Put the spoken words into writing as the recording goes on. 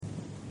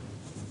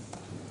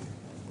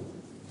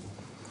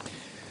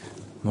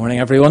Morning,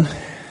 everyone,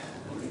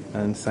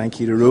 and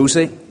thank you to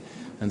Rosie,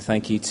 and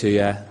thank you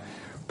to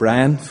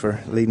Brian for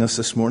leading us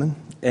this morning.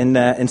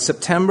 In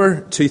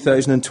September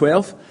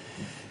 2012,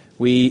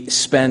 we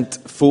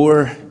spent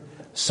 4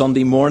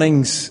 Sunday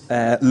mornings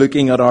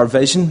looking at our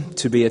vision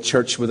to be a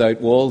church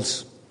without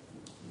walls.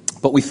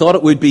 But we thought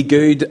it would be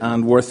good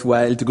and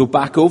worthwhile to go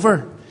back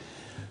over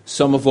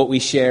some of what we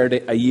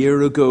shared a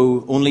year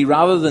ago, only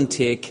rather than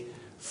take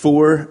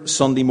 4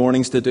 Sunday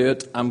mornings to do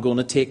it, I'm going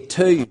to take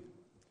 2.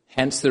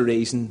 Hence the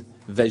reason,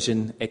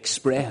 Vision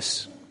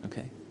Express.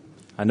 Okay,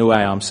 I know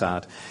I am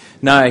sad.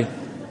 Now,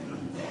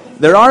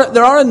 there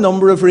are a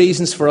number of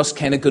reasons for us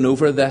kind of going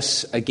over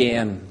this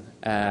again,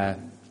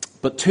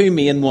 but 2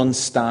 main ones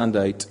stand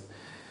out.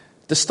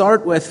 To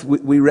start with,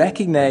 we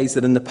recognise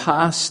that in the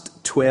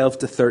past 12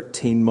 to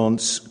 13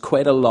 months,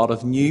 quite a lot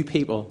of new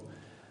people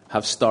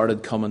have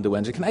started coming to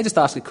Windsor. Can I just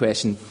ask a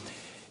question?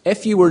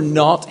 If you were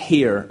not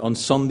here on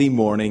Sunday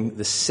morning,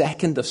 the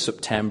 2nd of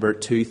September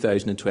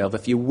 2012,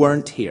 if you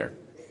weren't here,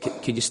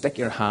 could you stick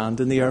your hand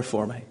in the air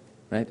for me?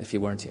 Right, if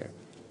you weren't here.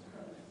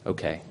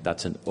 Okay,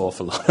 that's an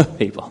awful lot of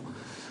people.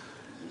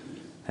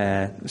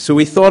 So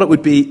we thought it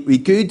would be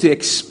good to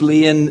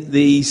explain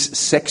these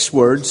 6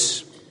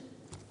 words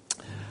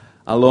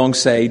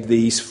alongside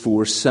these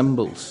 4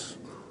 symbols.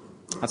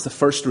 That's the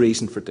first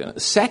reason for doing it.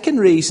 The second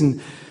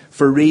reason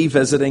for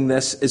revisiting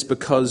this is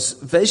because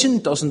vision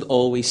doesn't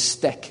always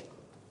stick.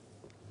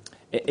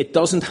 It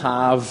doesn't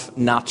have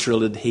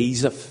natural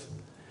adhesive.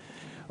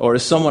 Or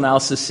as someone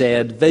else has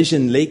said,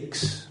 vision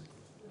leaks.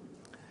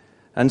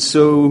 And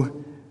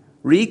so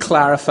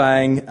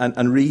re-clarifying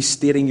and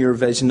restating your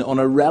vision on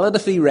a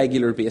relatively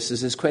regular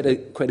basis is quite a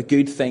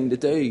good thing to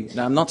do.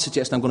 Now, I'm not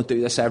suggesting I'm going to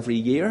do this every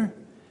year,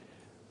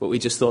 but we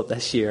just thought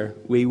this year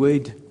we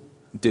would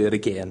do it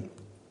again.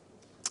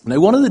 Now,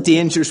 one of the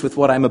dangers with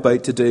what I'm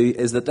about to do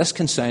is that this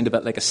can sound a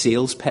bit like a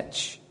sales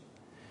pitch.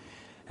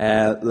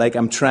 Like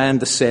I'm trying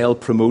to sell,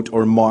 promote,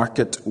 or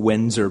market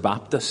Windsor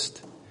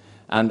Baptist.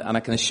 And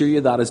I can assure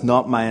you that is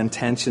not my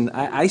intention.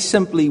 I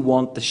simply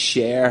want to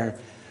share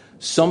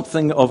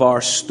something of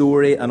our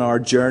story and our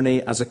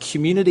journey as a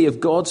community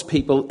of God's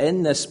people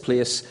in this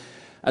place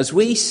as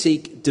we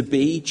seek to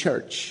be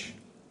church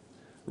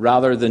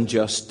rather than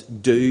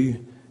just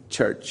do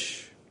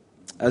church.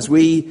 As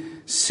we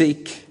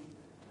seek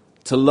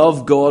to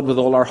love God with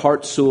all our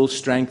heart, soul,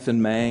 strength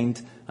and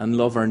mind, and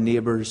love our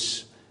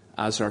neighbours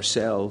as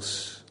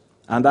ourselves.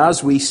 And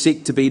as we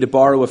seek to be, to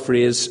borrow a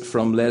phrase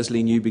from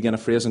Leslie Newbegin, a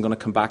phrase I'm going to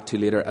come back to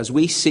later, as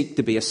we seek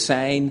to be a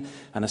sign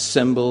and a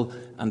symbol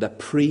and a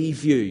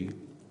preview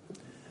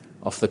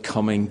of the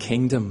coming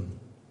kingdom.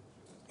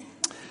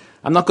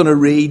 I'm not going to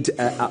read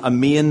a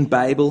main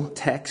Bible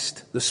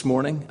text this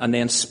morning and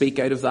then speak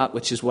out of that,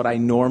 which is what I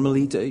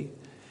normally do.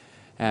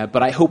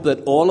 But I hope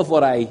that all of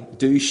what I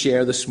do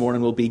share this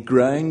morning will be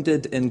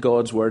grounded in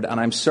God's Word, and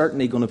I'm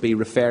certainly going to be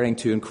referring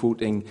to and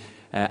quoting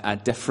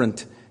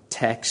different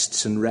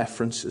texts and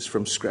references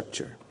from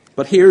Scripture.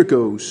 But here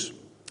goes.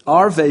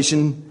 Our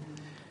vision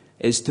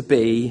is to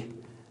be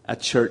a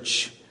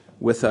church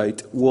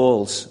without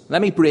walls.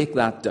 Let me break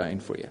that down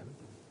for you.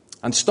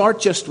 And start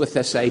just with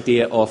this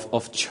idea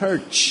of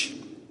church.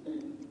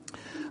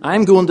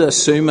 I'm going to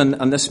assume,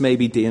 and this may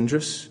be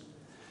dangerous,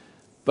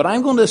 but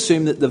I'm going to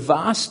assume that the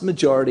vast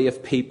majority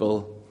of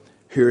people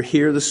who are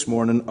here this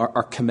morning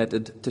are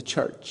committed to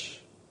church.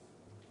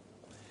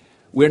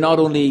 We're not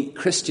only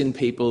Christian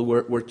people,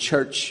 we're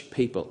church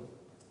people.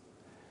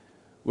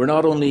 We're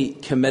not only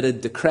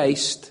committed to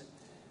Christ,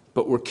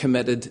 but we're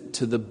committed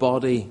to the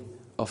body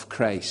of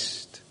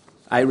Christ.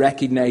 I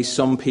recognize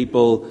some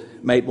people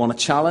might want to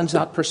challenge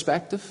that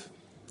perspective.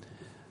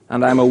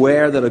 And I'm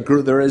aware that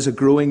there is a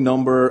growing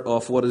number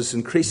of what is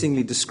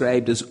increasingly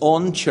described as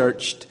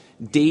unchurched,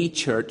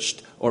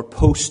 de-churched, or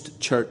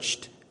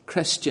post-churched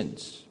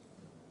Christians.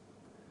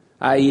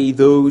 I.e.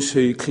 those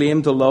who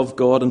claim to love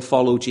God and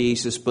follow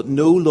Jesus, but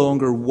no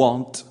longer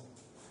want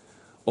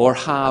or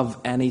have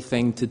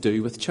anything to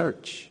do with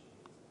church.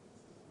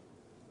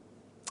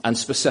 And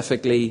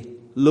specifically,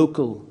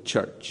 local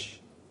church.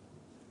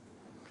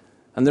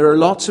 And there are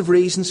lots of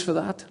reasons for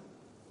that.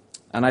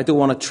 And I don't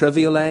want to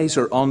trivialize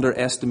or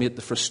underestimate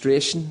the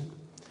frustration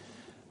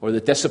or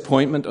the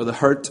disappointment or the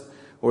hurt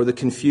or the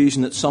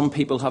confusion that some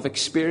people have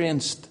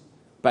experienced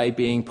by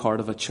being part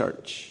of a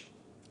church.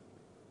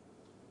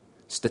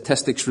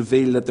 Statistics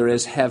reveal that there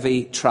is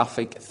heavy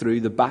traffic through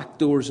the back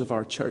doors of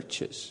our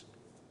churches.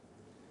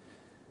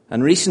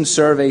 And recent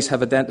surveys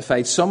have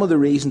identified some of the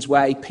reasons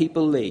why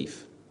people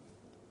leave,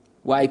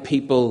 why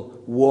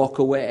people walk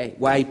away,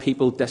 why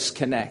people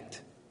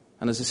disconnect.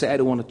 And as I say, I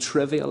don't want to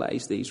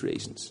trivialize these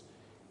reasons.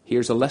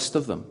 Here's a list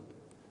of them.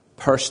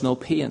 Personal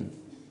pain,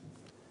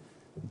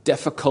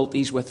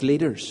 difficulties with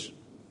leaders,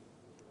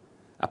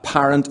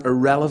 apparent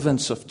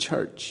irrelevance of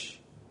church,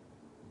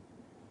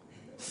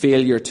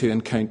 failure to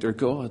encounter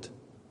God,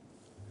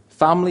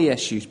 family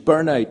issues,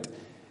 burnout,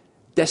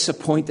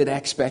 disappointed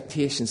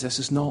expectations. This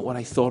is not what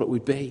I thought it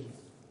would be.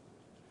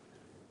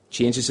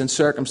 Changes in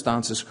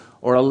circumstances,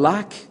 or a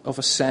lack of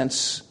a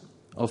sense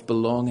of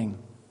belonging.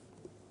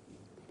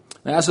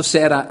 Now, as I've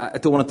said, I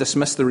don't want to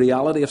dismiss the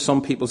reality of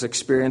some people's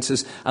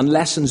experiences, and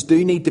lessons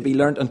do need to be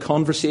learnt, and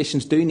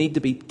conversations do need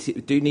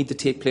to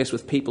take place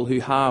with people who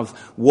have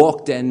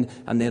walked in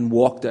and then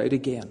walked out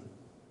again.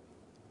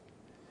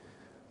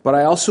 But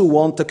I also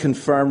want to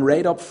confirm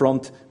right up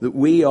front that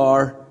we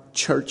are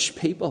church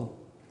people,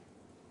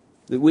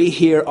 that we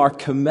here are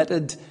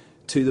committed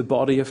to the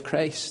body of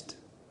Christ,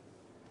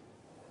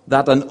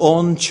 that an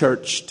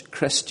unchurched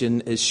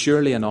Christian is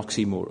surely an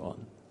oxymoron.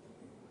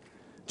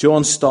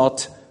 John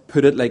Stott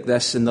put it like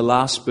this in the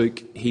last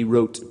book he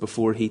wrote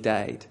before he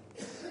died.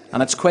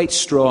 And it's quite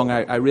strong.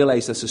 I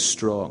realise this is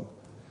strong.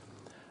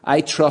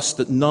 I trust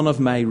that none of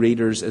my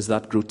readers is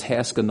that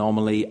grotesque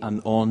anomaly,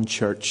 an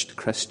unchurched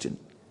Christian.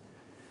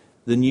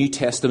 The New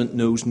Testament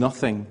knows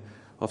nothing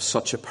of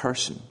such a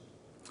person.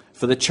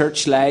 For the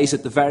church lies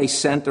at the very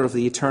centre of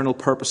the eternal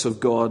purpose of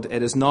God.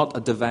 It is not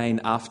a divine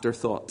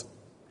afterthought.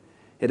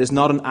 It is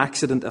not an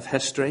accident of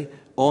history.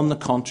 On the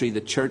contrary, the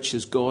church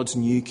is God's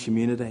new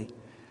community,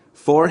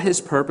 for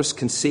his purpose,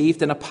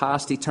 conceived in a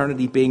past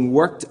eternity, being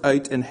worked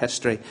out in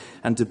history,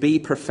 and to be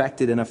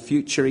perfected in a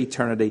future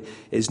eternity,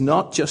 is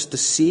not just to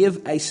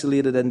save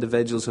isolated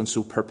individuals and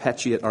so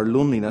perpetuate our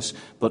loneliness,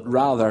 but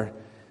rather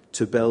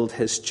to build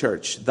his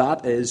church.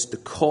 That is, to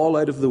call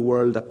out of the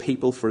world a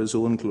people for his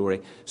own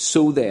glory.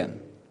 So then,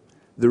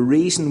 the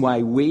reason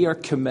why we are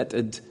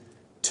committed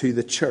to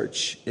the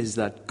church is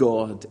that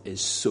God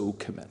is so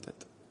committed.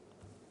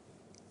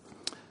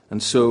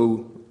 And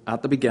so,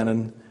 at the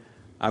beginning,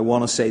 I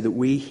want to say that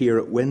we here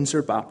at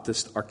Windsor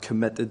Baptist are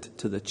committed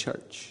to the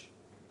church.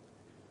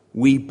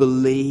 We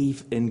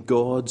believe in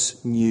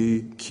God's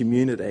new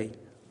community,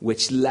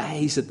 which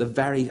lies at the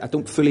very, I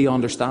don't fully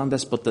understand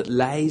this, but that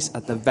lies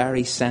at the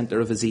very centre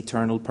of his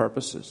eternal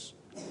purposes.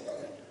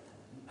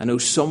 I know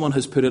someone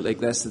has put it like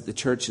this, that the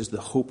church is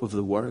the hope of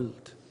the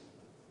world.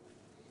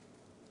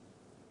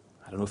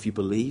 I don't know if you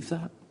believe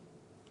that.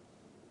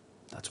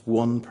 That's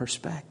one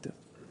perspective.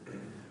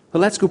 But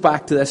let's go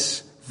back to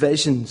this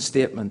vision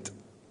statement.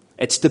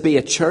 It's to be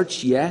a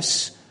church,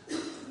 yes,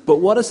 but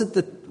what is it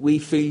that we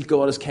feel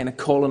God is kind of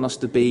calling us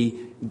to be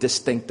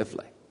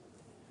distinctively?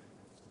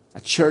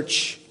 A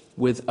church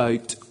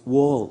without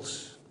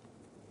walls.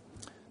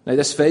 Now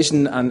this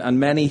vision, and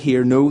many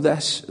here know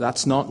this,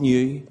 that's not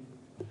new.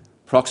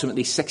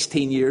 Approximately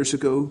 16 years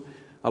ago,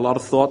 a lot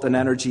of thought and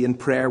energy and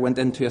prayer went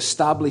into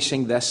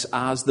establishing this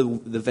as the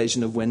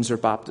vision of Windsor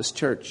Baptist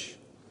Church.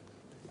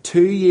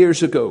 2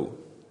 years ago,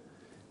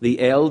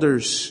 the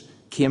elders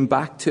came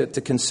back to it to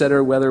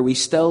consider whether we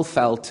still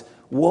felt,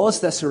 was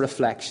this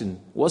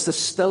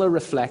still a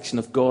reflection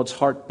of God's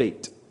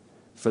heartbeat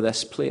for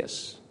this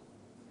place?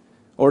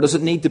 Or does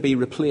it need to be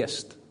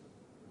replaced?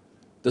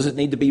 Does it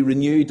need to be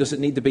renewed? Does it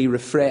need to be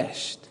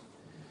refreshed?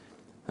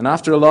 And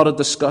after a lot of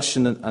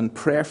discussion and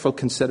prayerful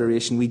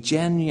consideration, we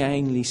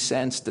genuinely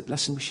sensed that,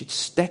 listen, we should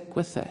stick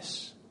with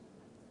this.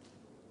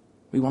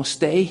 We want to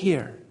stay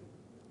here.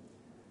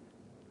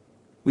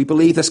 We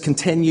believe this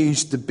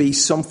continues to be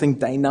something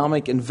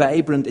dynamic and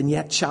vibrant and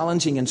yet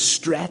challenging and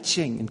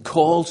stretching and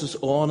calls us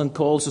on and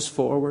calls us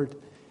forward.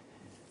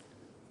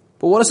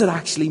 But what does it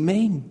actually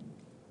mean?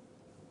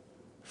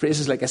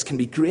 Phrases like this can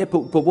be great, but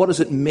what does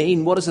it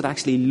mean? What does it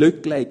actually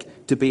look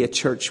like to be a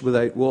church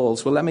without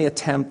walls? Well, let me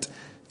attempt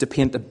to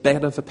paint a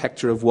bit of a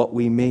picture of what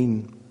we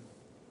mean.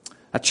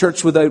 A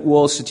church without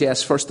walls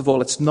suggests, first of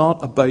all, it's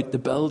not about the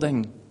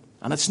building.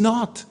 And it's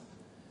not.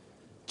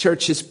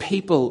 Church is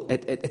people,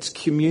 it's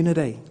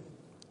community.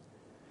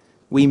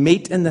 We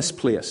meet in this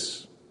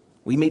place.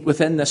 We meet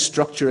within this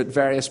structure at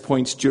various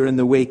points during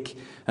the week.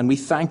 And we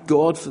thank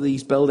God for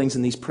these buildings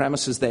and these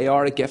premises. They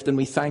are a gift, and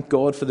we thank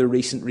God for the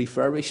recent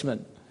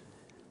refurbishment.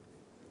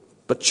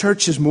 But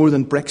church is more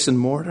than bricks and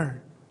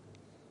mortar.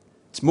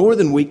 It's more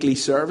than weekly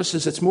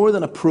services. It's more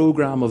than a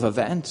program of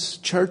events.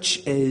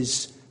 Church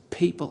is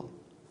people.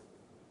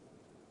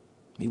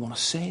 We want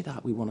to say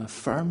that. We want to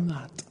affirm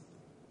that.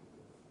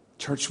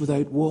 Church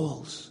without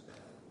walls.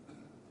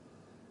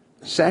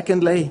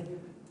 Secondly,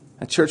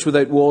 a church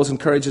without walls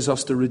encourages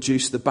us to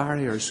reduce the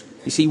barriers.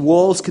 You see,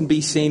 walls can be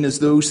seen as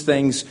those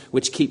things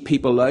which keep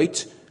people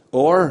out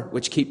or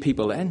which keep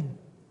people in.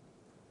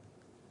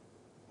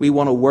 We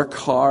want to work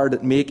hard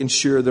at making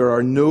sure there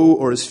are no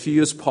or as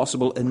few as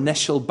possible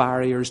initial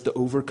barriers to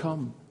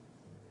overcome.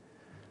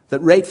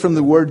 That right from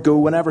the word go,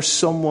 whenever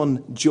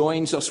someone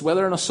joins us,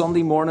 whether on a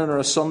Sunday morning or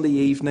a Sunday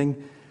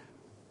evening,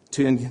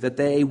 that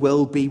they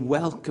will be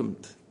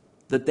welcomed,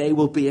 that they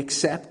will be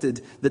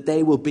accepted, that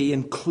they will be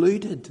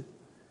included.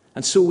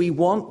 And so we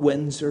want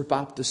Windsor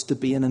Baptist to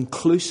be an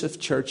inclusive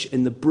church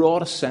in the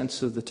broadest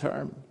sense of the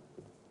term.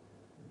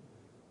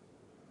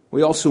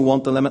 We also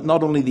want to limit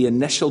not only the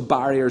initial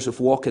barriers of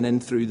walking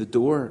in through the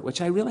door, which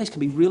I realise can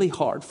be really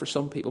hard for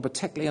some people,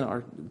 particularly in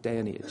our day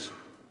and age.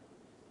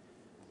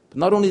 But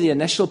not only the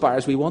initial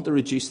barriers, we want to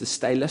reduce the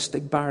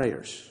stylistic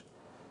barriers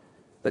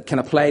that can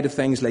apply to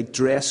things like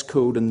dress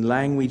code and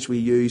language we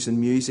use and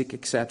music,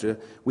 etc.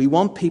 We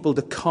want people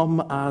to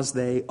come as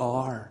they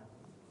are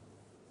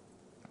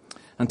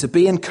and to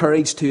be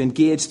encouraged to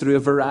engage through a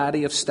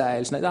variety of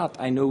styles. Now that,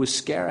 I know, is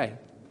scary.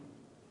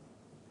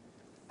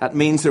 That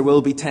means there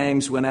will be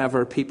times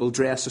whenever people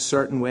dress a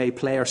certain way,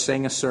 play or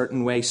sing a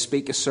certain way,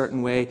 speak a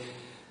certain way,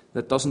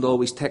 that doesn't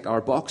always tick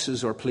our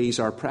boxes or please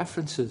our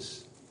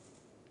preferences.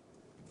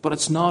 But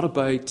it's not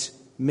about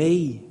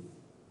me.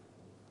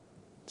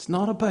 It's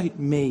not about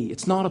me.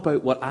 It's not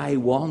about what I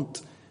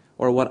want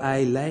or what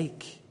I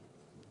like.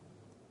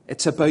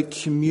 It's about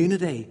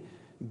community,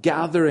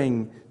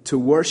 gathering to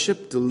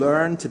worship, to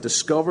learn, to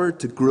discover,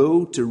 to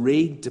grow, to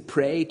read, to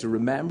pray, to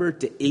remember,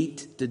 to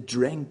eat, to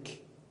drink,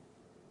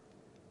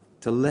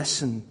 to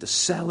listen, to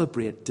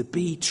celebrate, to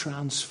be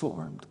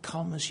transformed.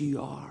 Come as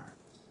you are.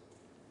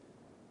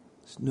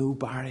 There's no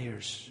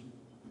barriers.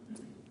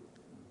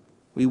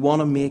 We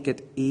want to make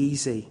it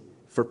easy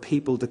for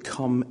people to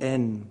come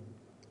in.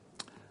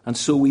 And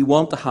so we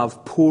want to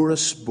have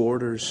porous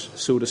borders,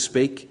 so to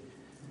speak.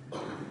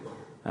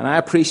 And I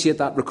appreciate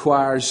that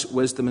requires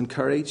wisdom and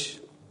courage.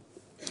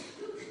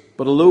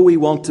 But although we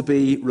want to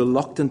be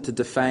reluctant to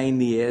define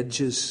the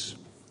edges,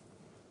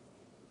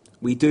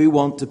 we do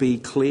want to be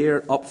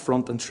clear,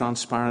 upfront and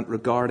transparent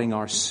regarding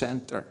our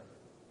centre.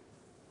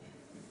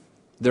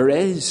 There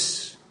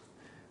is,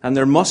 and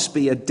there must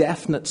be a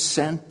definite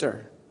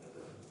centre.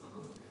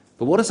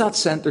 But what does that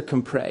centre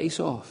comprise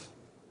of?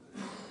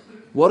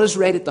 What is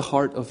right at the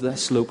heart of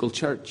this local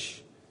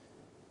church?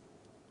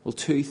 Well,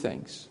 two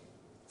things.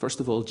 First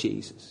of all,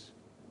 Jesus.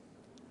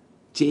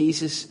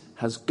 Jesus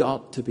has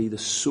got to be the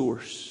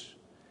source.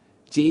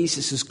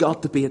 Jesus has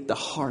got to be at the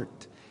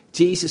heart.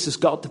 Jesus has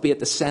got to be at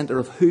the centre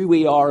of who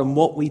we are and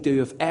what we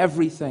do, of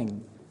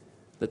everything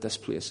that this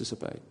place is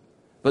about.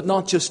 But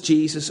not just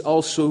Jesus,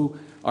 also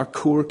our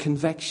core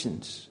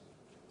convictions,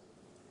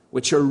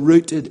 which are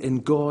rooted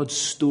in God's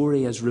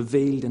story as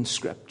revealed in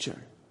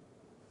Scripture.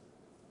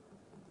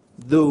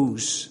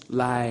 Those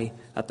lie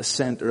at the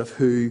centre of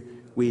who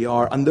we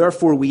are. And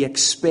therefore we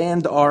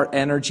expend our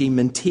energy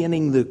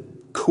maintaining the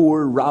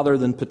core rather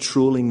than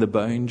patrolling the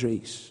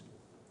boundaries.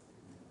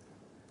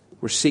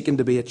 We're seeking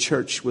to be a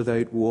church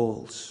without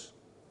walls.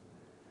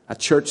 A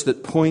church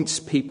that points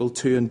people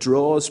to and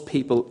draws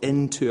people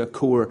into a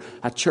core.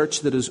 A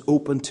church that is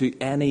open to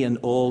any and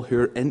all who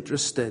are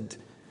interested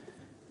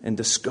in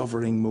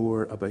discovering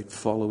more about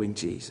following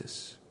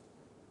Jesus.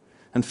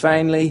 And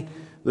finally,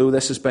 though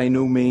this is by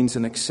no means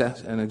an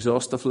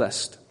exhaustive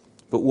list,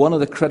 but one of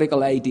the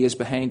critical ideas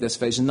behind this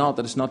vision, not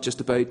that it's not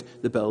just about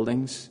the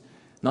buildings,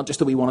 not just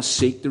that we want to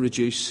seek to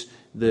reduce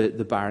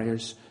the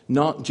barriers,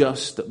 not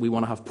just that we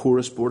want to have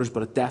porous borders,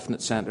 but a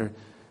definite centre,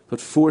 but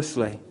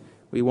fourthly,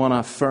 we want to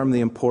affirm the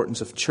importance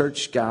of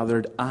church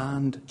gathered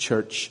and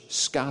church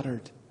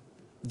scattered.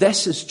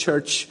 This is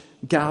church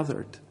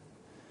gathered.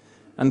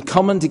 And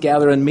coming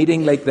together and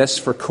meeting like this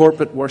for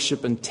corporate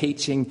worship and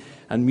teaching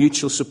and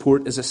mutual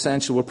support is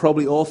essential. We're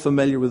probably all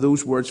familiar with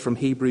those words from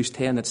Hebrews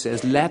 10 that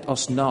says, let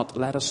us not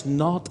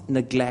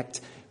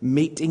neglect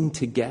meeting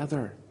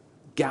together,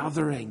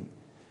 gathering,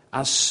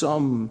 as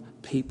some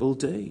people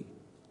do.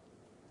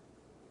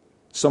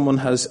 Someone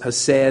has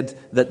said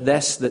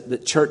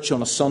that church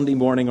on a Sunday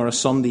morning or a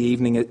Sunday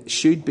evening, it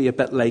should be a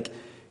bit like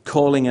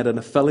calling it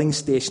a filling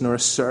station or a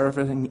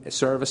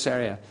service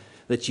area.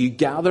 That you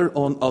gather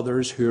on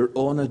others who are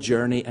on a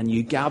journey and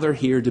you gather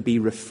here to be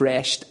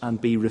refreshed and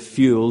be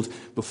refueled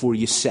before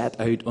you set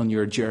out on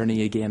your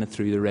journey again and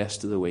through the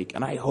rest of the week.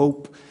 And I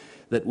hope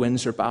that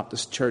Windsor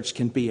Baptist Church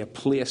can be a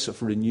place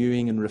of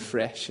renewing and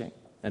refreshing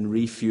and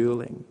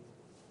refueling.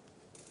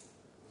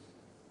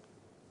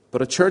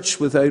 But a church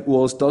without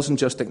walls doesn't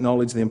just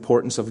acknowledge the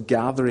importance of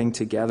gathering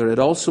together. It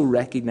also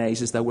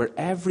recognises that we're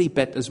every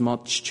bit as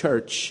much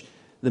church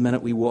the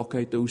minute we walk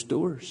out those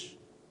doors.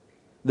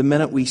 The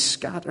minute we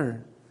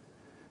scatter,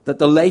 that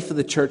the life of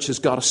the church has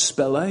got to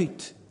spill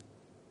out.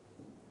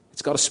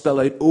 It's got to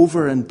spill out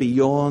over and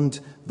beyond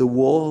the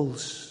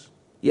walls.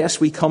 Yes,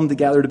 we come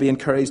together to be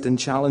encouraged and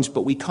challenged,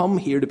 but we come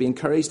here to be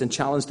encouraged and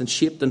challenged and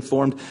shaped and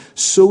formed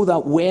so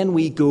that when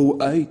we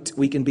go out,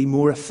 we can be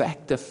more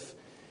effective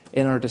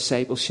in our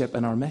discipleship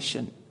and our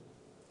mission.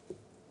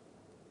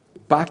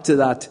 Back to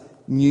that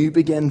new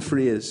begin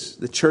phrase,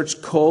 the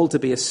church called to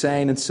be a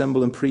sign and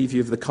symbol and preview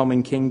of the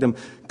coming kingdom.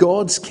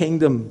 God's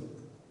kingdom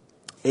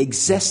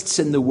exists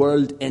in the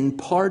world in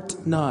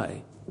part now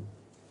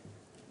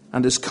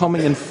and is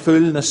coming in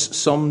fullness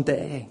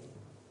someday.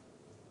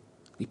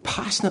 We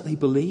passionately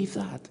believe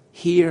that.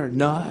 Here,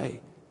 now.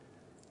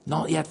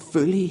 Not yet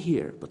fully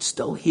here, but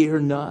still here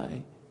now.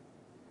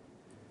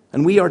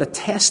 And we are to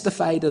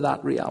testify to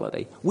that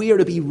reality. We are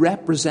to be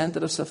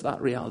representatives of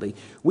that reality.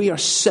 We are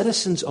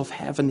citizens of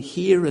heaven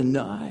here and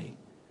now.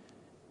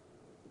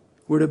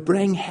 We're to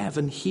bring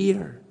heaven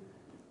here.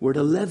 We're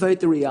to live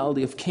out the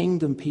reality of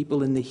kingdom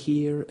people in the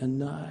here and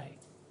now.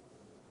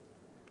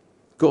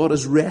 God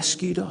has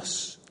rescued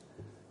us.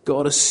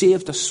 God has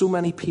saved us, so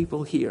many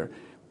people here,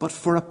 but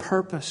for a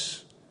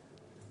purpose.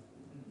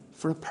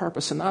 For a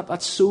purpose. And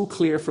that's so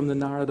clear from the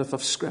narrative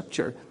of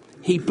Scripture.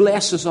 He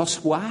blesses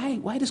us. Why?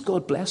 Why does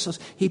God bless us?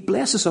 He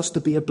blesses us to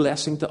be a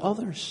blessing to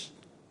others.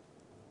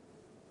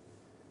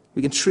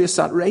 We can trace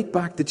that right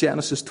back to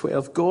Genesis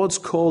 12. God's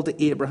call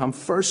to Abraham,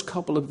 first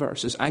couple of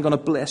verses. I'm going to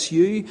bless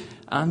you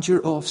and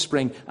your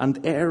offspring and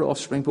their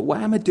offspring. But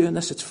why am I doing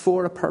this? It's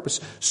for a purpose,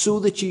 so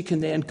that you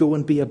can then go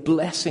and be a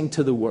blessing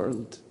to the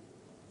world.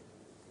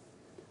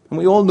 And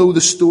we all know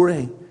the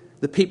story.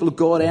 The people of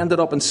God ended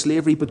up in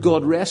slavery, but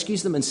God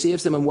rescues them and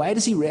saves them. And why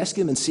does he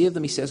rescue them and save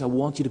them? He says, I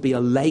want you to be a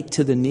light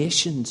to the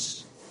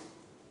nations.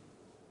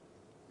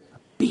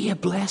 Be a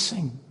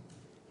blessing.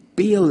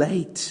 Be a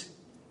light.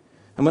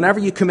 And whenever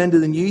you come into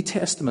the New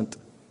Testament,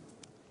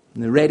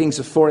 in the writings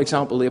of, for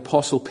example, the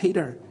Apostle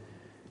Peter,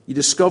 you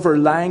discover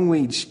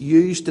language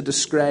used to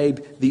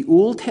describe the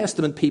Old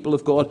Testament people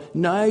of God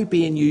now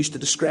being used to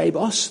describe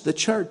us, the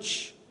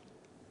church.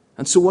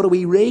 And so what do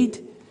we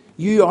read?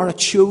 You are a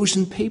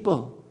chosen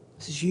people.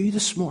 This is you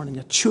this morning,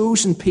 a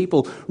chosen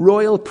people,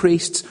 royal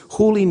priests,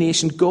 holy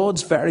nation,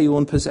 God's very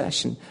own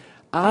possession.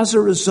 As a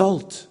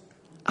result,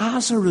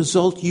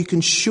 you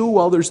can show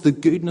others the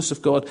goodness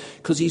of God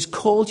because he's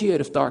called you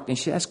out of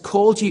darkness. He has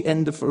called you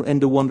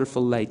into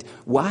wonderful light.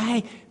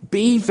 Why?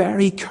 Be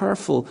very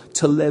careful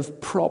to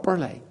live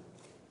properly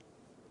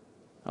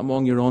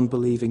among your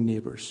unbelieving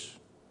neighbours.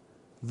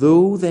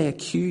 Though they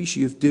accuse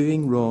you of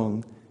doing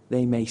wrong,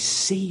 they may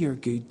see your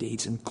good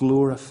deeds and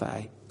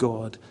glorify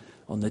God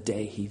on the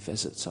day he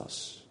visits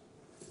us.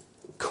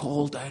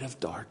 Called out of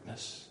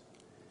darkness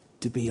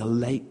to be a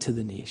light to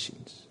the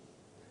nations.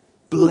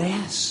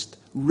 Blessed,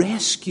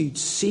 rescued,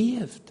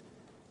 saved,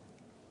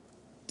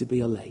 to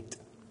be a light,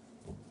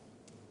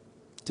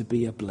 to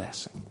be a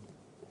blessing.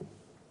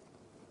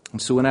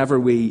 And so whenever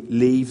we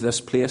leave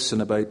this place in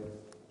about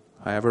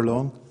however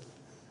long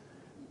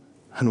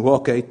and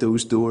walk out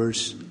those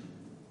doors,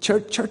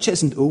 church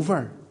isn't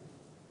over.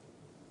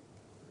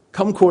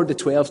 Come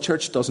 11:45,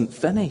 church doesn't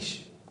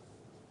finish.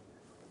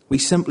 We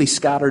simply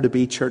scatter to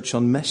be church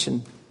on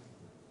mission.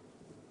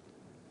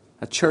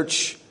 A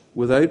church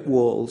without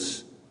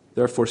walls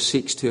therefore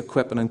seeks to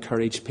equip and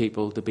encourage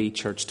people to be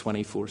church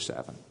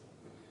 24/7.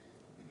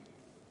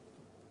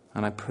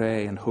 And I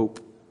pray and hope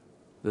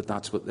that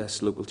that's what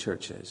this local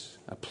church is.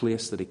 A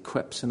place that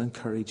equips and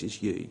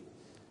encourages you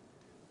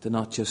to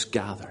not just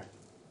gather,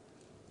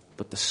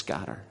 but to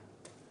scatter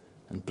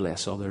and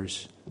bless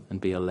others and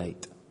be a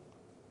light.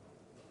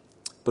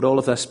 But all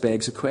of this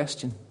begs a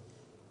question.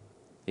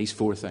 These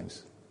 4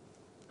 things.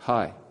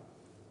 How?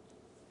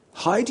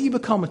 How do you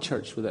become a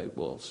church without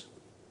walls?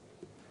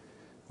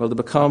 Well, to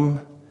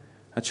become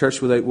a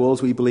church without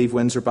walls, we believe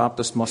Windsor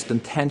Baptist must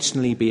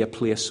intentionally be a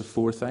place of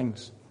 4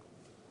 things.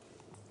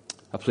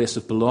 A place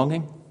of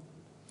belonging,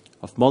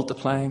 of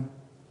multiplying,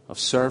 of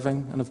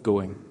serving, and of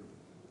going.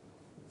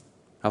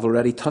 I've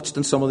already touched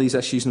on some of these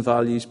issues and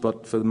values,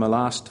 but for my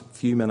last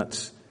few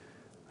minutes,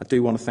 I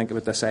do want to think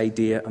about this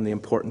idea and the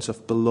importance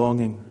of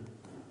belonging.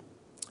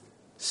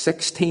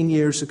 16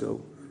 years ago,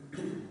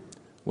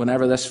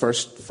 whenever this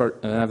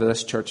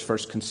church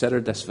first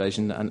considered this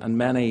vision, and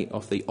many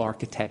of the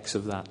architects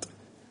of that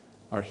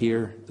are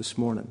here this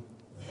morning.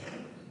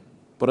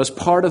 But as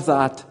part of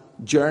that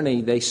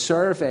journey, they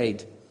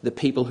surveyed the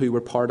people who were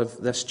part of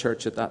this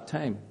church at that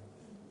time.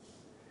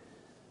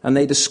 And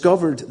they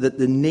discovered that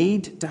the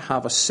need to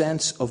have a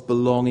sense of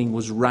belonging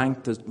was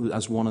ranked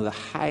as one of the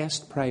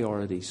highest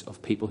priorities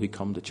of people who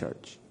come to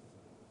church.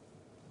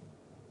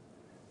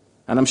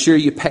 And I'm sure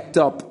you picked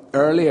up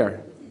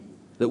earlier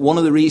that one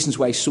of the reasons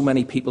why so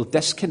many people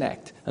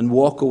disconnect and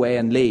walk away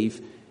and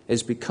leave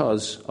is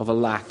because of a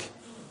lack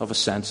of a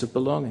sense of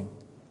belonging.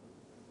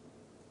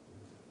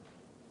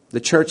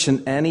 The church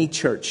in any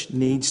church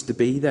needs to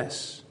be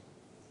this.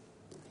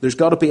 There's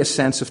got to be a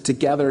sense of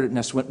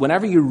togetherness.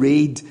 Whenever you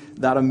read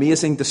that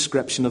amazing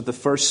description of the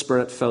first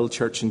Spirit-filled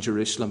church in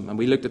Jerusalem, and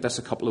we looked at this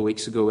a couple of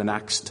weeks ago in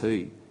Acts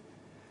 2,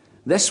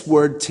 this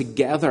word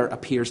together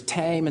appears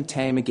time and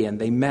time again.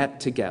 They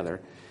met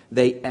together.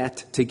 They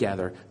ate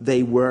together.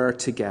 They were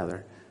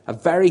together. A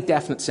very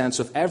definite sense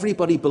of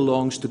everybody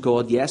belongs to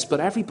God, yes, but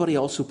everybody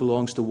also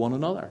belongs to one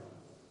another.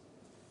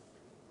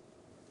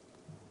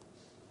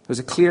 There's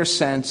a clear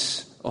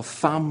sense of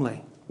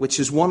family, which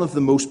is one of the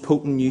most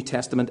potent New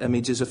Testament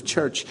images of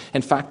church.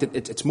 In fact,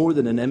 it's more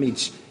than an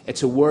image.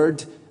 It's a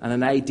word and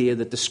an idea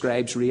that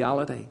describes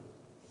reality.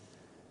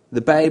 The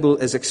Bible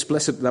is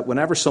explicit that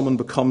whenever someone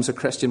becomes a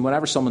Christian,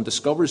 whenever someone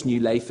discovers new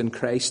life in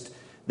Christ,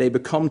 they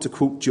become, to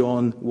quote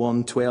John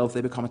 1:12,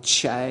 they become a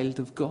child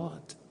of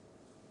God.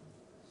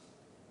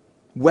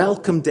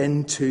 Welcomed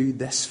into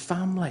this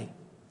family.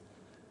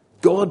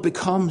 God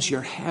becomes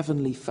your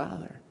heavenly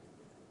Father.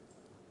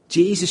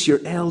 Jesus, your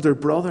elder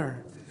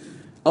brother.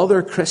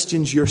 Other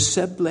Christians, your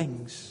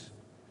siblings.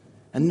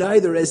 And now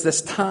there is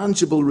this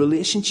tangible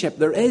relationship.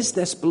 There is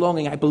this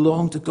belonging. I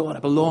belong to God. I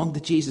belong to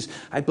Jesus.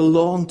 I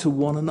belong to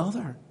one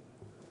another.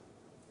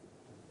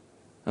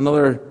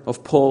 Another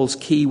of Paul's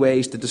key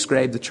ways to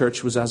describe the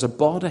church was as a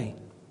body.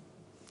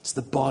 It's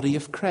the body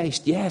of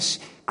Christ. Yes,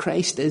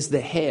 Christ is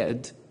the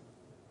head,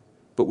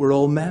 but we're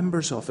all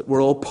members of it.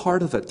 We're all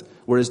part of it.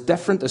 We're as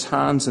different as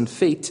hands and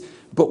feet,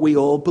 but we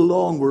all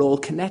belong. We're all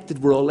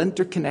connected. We're all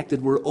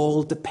interconnected. We're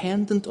all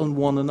dependent on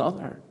one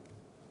another.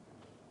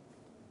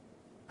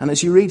 And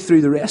as you read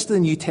through the rest of the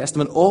New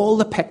Testament, all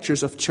the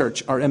pictures of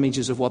church are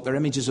images of what? They're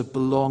images of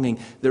belonging.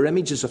 They're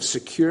images of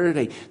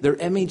security. They're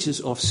images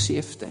of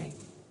safety.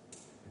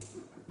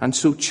 And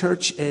so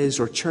church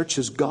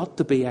has got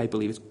to be, I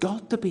believe, it's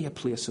got to be a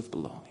place of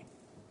belonging.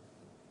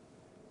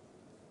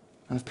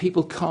 And if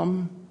people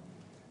come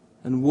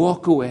and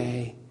walk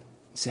away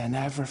and say, I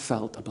never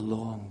felt I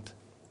belonged,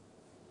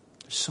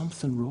 there's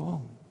something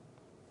wrong.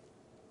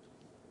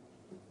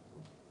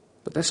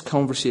 But this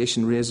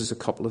conversation raises a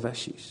couple of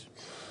issues.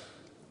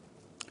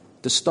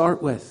 To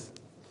start with,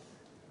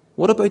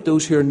 what about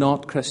those who are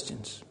not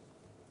Christians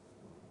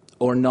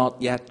or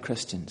not yet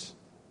Christians?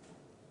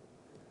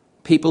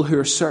 People who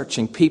are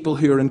searching, people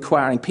who are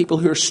inquiring, people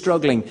who are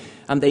struggling,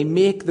 and they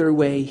make their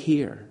way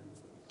here.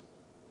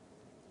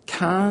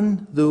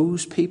 Can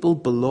those people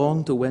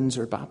belong to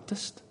Windsor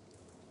Baptist?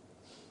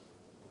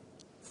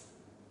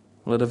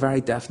 Well, at a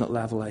very definite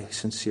level, I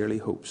sincerely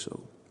hope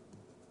so.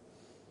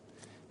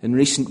 In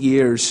recent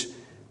years,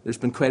 there's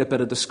been quite a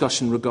bit of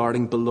discussion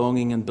regarding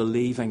belonging and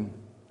believing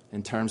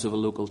in terms of a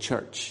local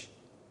church.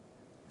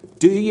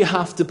 Do you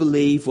have to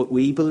believe what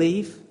we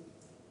believe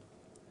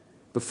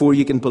before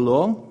you can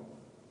belong?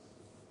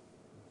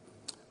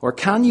 Or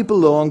can you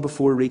belong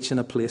before reaching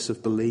a place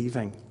of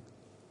believing?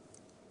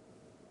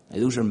 Now,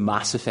 those are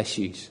massive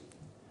issues.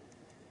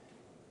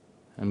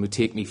 And would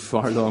take me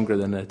far longer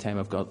than the time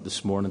I've got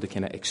this morning to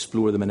kind of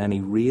explore them in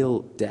any real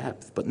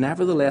depth. But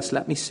nevertheless,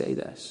 let me say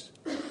this.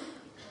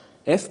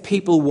 If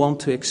people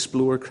want to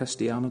explore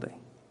Christianity,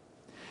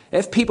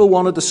 if people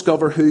want to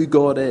discover who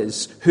God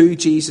is, who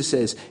Jesus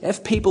is,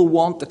 if people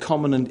want to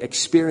come and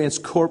experience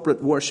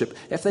corporate worship,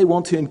 if they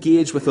want to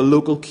engage with a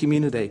local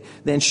community,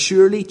 then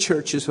surely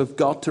churches have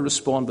got to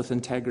respond with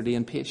integrity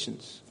and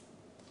patience.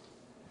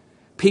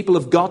 People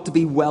have got to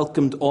be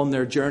welcomed on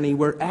their journey,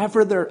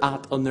 wherever they're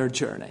at on their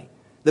journey.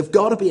 They've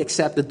got to be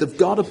accepted. They've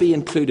got to be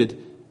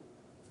included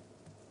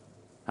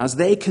as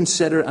they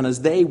consider and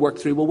as they work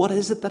through, well, what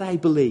is it that I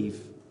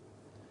believe?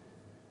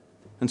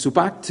 And so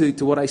back to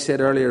what I said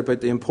earlier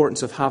about the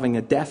importance of having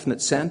a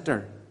definite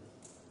centre,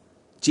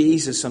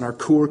 Jesus and our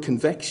core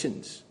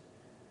convictions.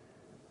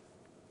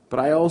 But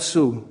I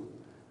also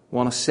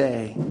want to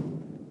say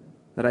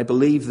that I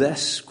believe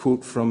this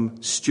quote from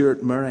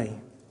Stuart Murray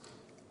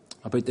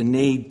about the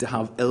need to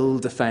have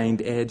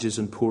ill-defined edges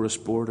and porous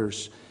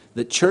borders,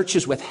 that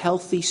churches with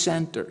healthy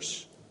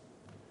centres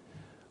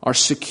are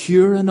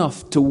secure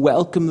enough to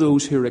welcome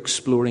those who are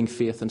exploring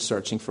faith and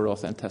searching for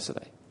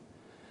authenticity.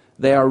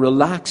 They are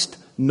relaxed,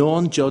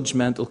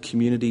 non-judgmental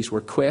communities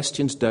where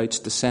questions, doubts,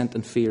 dissent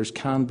and fears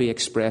can be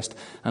expressed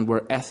and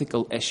where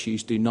ethical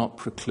issues do not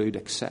preclude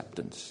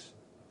acceptance.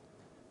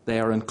 They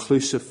are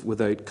inclusive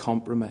without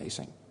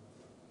compromising.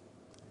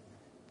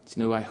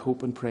 You know, I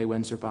hope and pray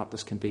Windsor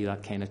Baptist can be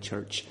that kind of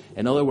church.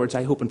 In other words,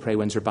 I hope and pray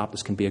Windsor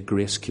Baptist can be a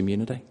grace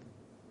community.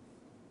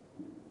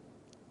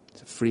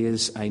 It's a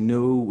phrase I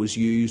know was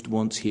used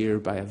once here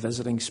by a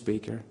visiting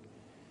speaker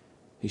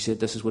who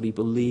said this is what he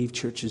believed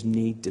churches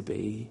need to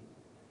be.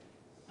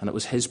 And it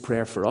was his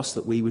prayer for us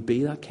that we would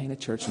be that kind of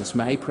church. And it's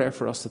my prayer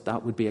for us that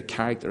that would be a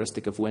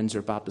characteristic of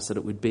Windsor Baptist, that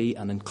it would be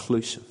an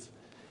inclusive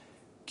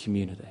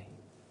community.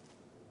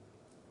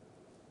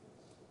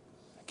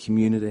 A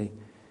community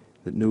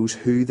that knows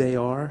who they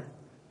are,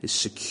 is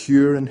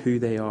secure in who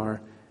they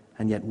are,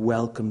 and yet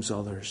welcomes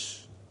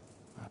others.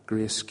 A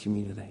grace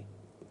community.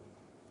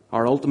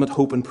 Our ultimate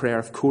hope and prayer,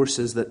 of course,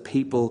 is that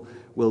people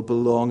will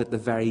belong at the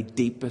very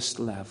deepest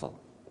level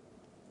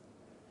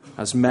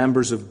as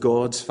members of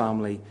God's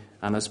family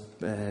and as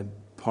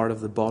part of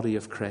the body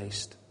of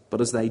Christ.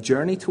 But as they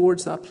journey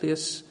towards that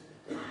place,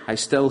 I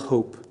still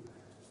hope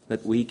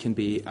that we can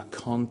be a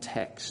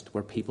context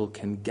where people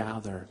can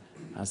gather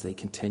as they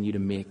continue to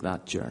make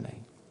that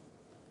journey.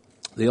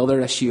 The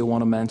other issue I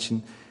want to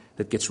mention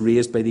that gets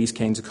raised by these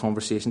kinds of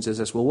conversations is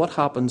this: well, what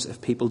happens if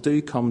people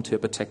do come to a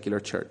particular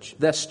church,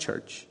 this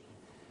church,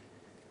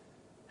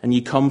 and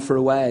you come for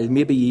a while,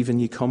 maybe even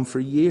you come for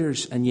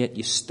years, and yet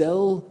you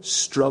still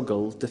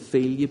struggle to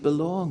feel you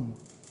belong?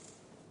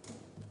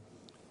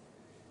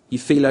 You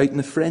feel out in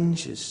the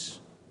fringes.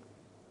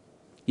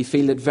 You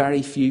feel that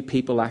very few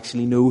people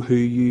actually know who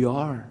you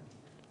are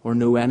or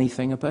know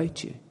anything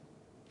about you.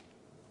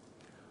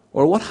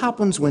 Or what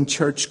happens when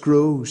church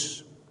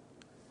grows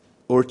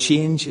or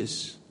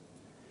changes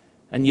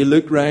and you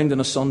look round on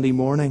a Sunday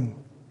morning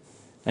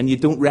and you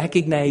don't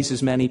recognise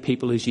as many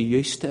people as you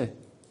used to,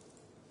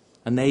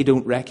 and they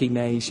don't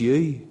recognise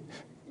you?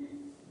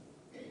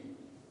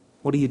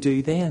 What do you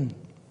do then?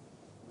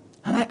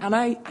 And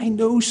I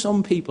know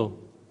some people,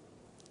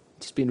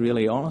 just being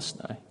really honest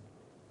now,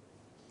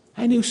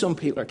 I know some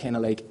people are kind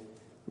of like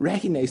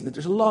recognising that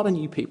there's a lot of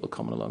new people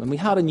coming along. And we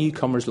had a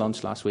newcomers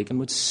lunch last week, and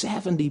with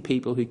 70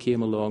 people who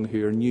came along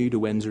who are new to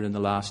Windsor in the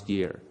last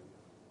year.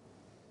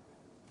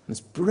 And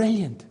it's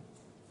brilliant.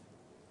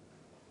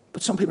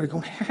 But some people are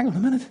going, hang on a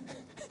minute.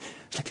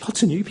 There's like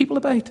lots of new people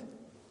about.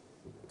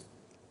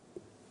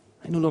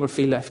 I no longer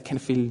feel, I kind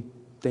of feel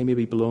they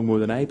maybe belong more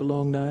than I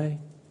belong now.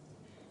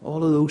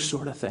 All of those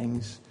sort of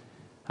things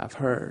I've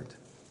heard.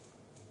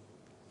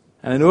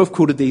 And I know I've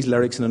quoted these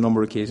lyrics on a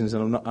number of occasions,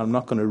 and I'm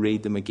not going to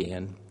read them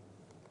again.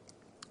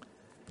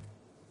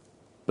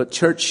 But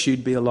church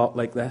should be a lot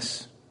like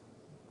this.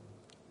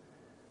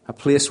 A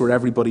place where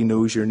everybody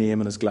knows your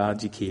name and is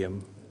glad you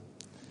came.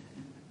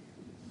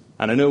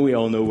 And I know we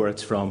all know where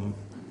it's from.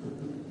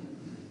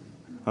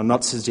 I'm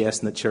not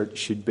suggesting that church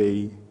should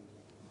be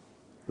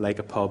like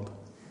a pub.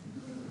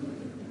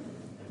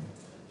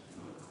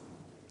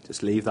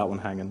 Just leave that one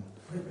hanging.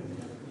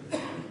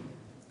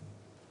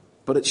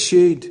 But it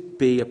should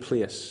be a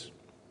place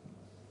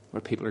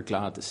where people are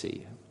glad to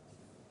see you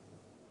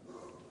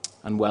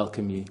and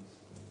welcome you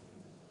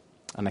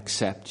and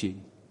accept you.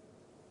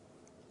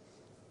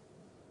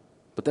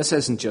 But this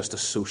isn't just a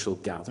social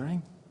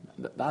gathering.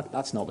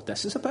 That's not what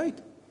this is about.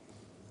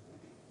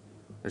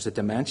 There's a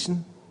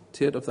dimension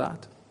to it of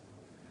that.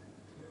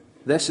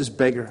 This is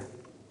bigger,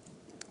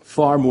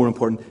 far more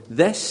important.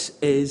 This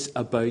is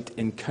about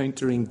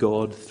encountering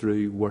God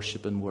through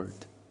worship and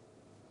word.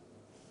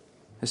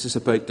 This is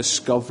about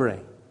discovery.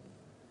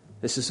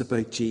 This is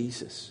about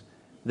Jesus.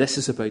 This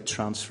is about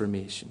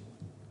transformation.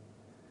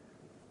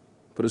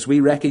 But as we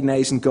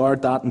recognize and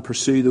guard that and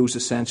pursue those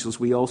essentials,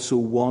 we also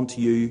want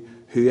you,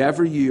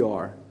 whoever you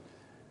are,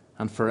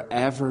 and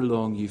forever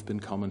long you've been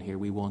coming here,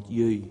 we want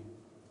you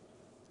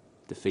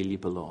to feel you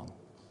belong.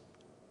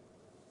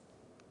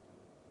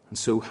 And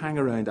so hang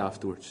around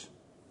afterwards.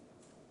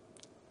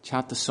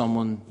 Chat to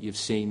someone you've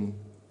seen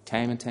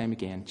time and time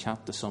again.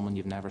 Chat to someone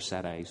you've never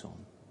set eyes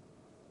on.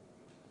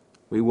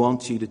 We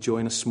want you to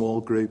join a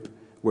small group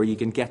where you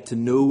can get to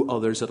know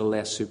others at a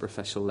less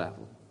superficial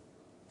level.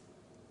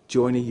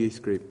 Join a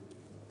youth group.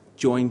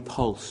 Join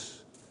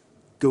Pulse.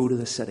 Go to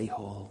the City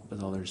Hall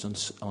with others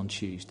on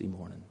Tuesday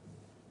morning.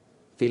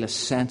 Feel a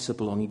sense of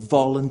belonging.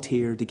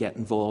 Volunteer to get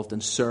involved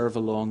and serve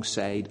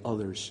alongside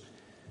others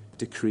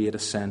to create a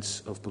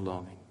sense of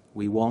belonging.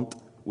 We want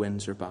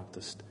Windsor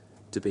Baptist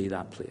to be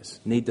that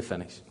place. Need to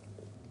finish.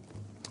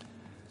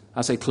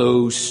 As I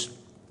close,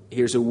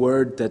 here's a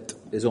word that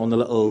is on the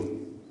little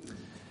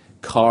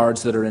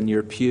cards that are in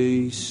your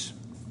pews.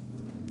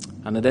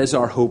 And it is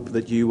our hope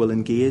that you will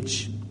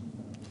engage.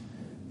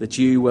 That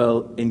you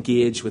will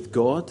engage with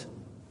God.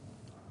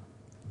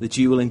 That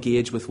you will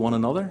engage with one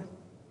another.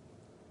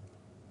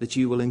 That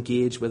you will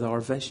engage with our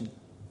vision.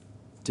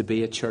 To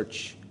be a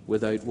church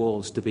without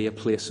walls. To be a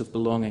place of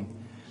belonging.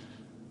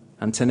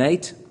 And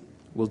tonight,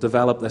 we'll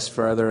develop this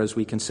further as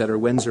we consider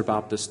Windsor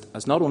Baptist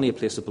as not only a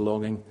place of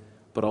belonging,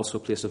 but also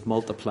a place of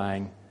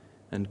multiplying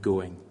and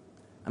going.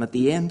 And at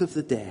the end of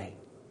the day,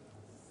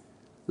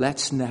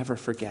 let's never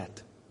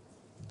forget.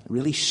 It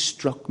really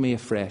struck me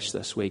afresh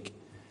this week,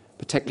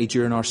 particularly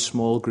during our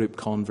small group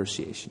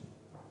conversation.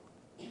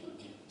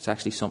 It's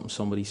actually something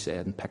somebody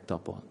said and picked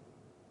up on.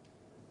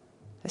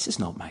 This is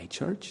not my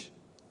church.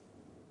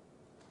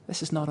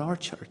 This is not our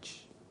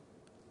church.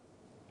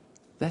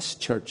 This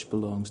church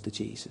belongs to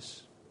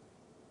Jesus.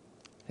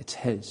 It's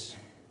His.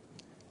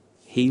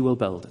 He will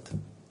build it.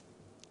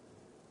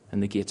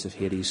 And the gates of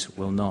Hades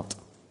will not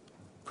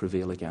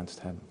prevail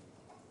against Him.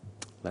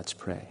 Let's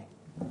pray.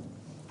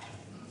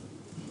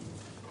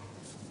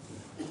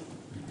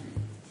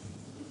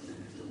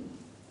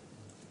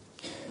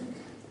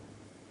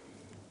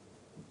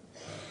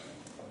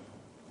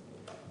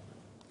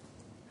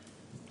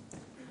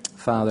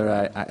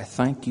 Father, I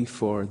thank you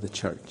for the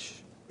church.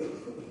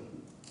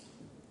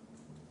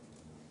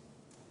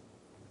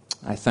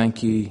 I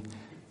thank you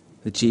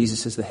that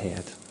Jesus is the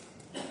head,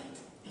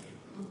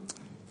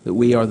 that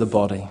we are the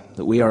body,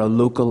 that we are a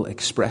local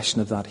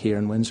expression of that here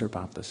in Windsor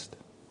Baptist.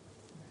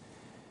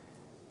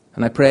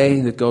 And I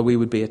pray that, God, we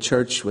would be a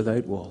church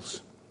without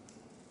walls,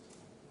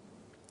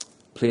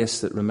 a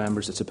place that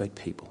remembers it's about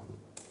people,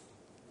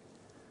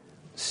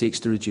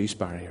 seeks to reduce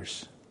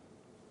barriers,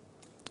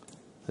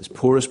 has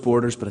porous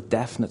borders but a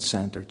definite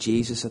centre,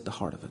 Jesus at the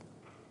heart of it,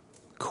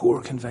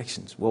 core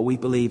convictions, what we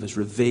believe is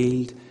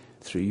revealed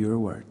through your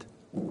word.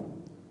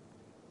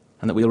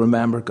 And that we'll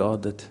remember,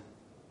 God, that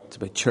it's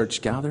about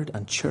church gathered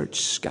and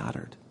church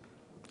scattered.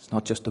 It's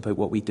not just about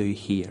what we do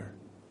here,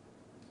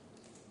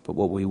 but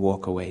what we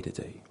walk away to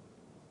do.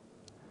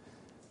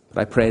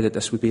 But I pray that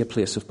this would be a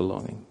place of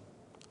belonging.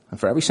 And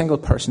for every single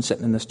person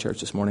sitting in this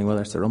church this morning,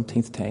 whether it's their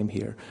umpteenth time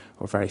here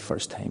or very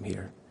first time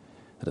here,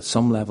 that at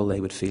some level they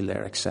would feel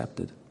they're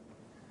accepted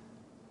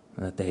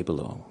and that they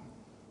belong.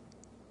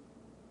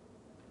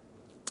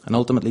 And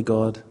ultimately,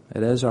 God,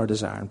 it is our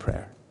desire and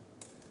prayer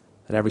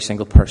that every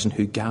single person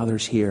who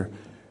gathers here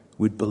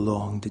would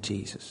belong to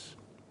Jesus.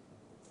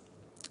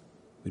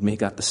 We'd make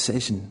that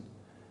decision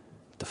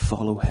to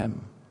follow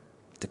Him,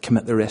 to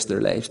commit the rest of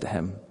their lives to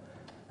Him,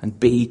 and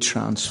be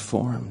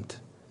transformed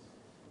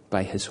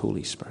by His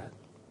Holy Spirit.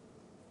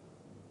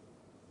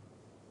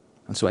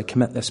 And so I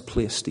commit this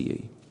place to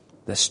you,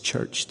 this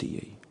church to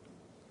you.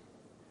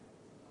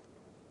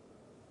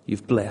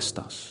 You've blessed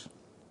us.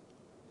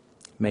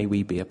 May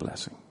we be a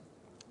blessing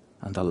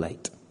and a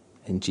light.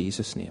 In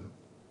Jesus' name.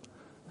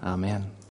 Amen.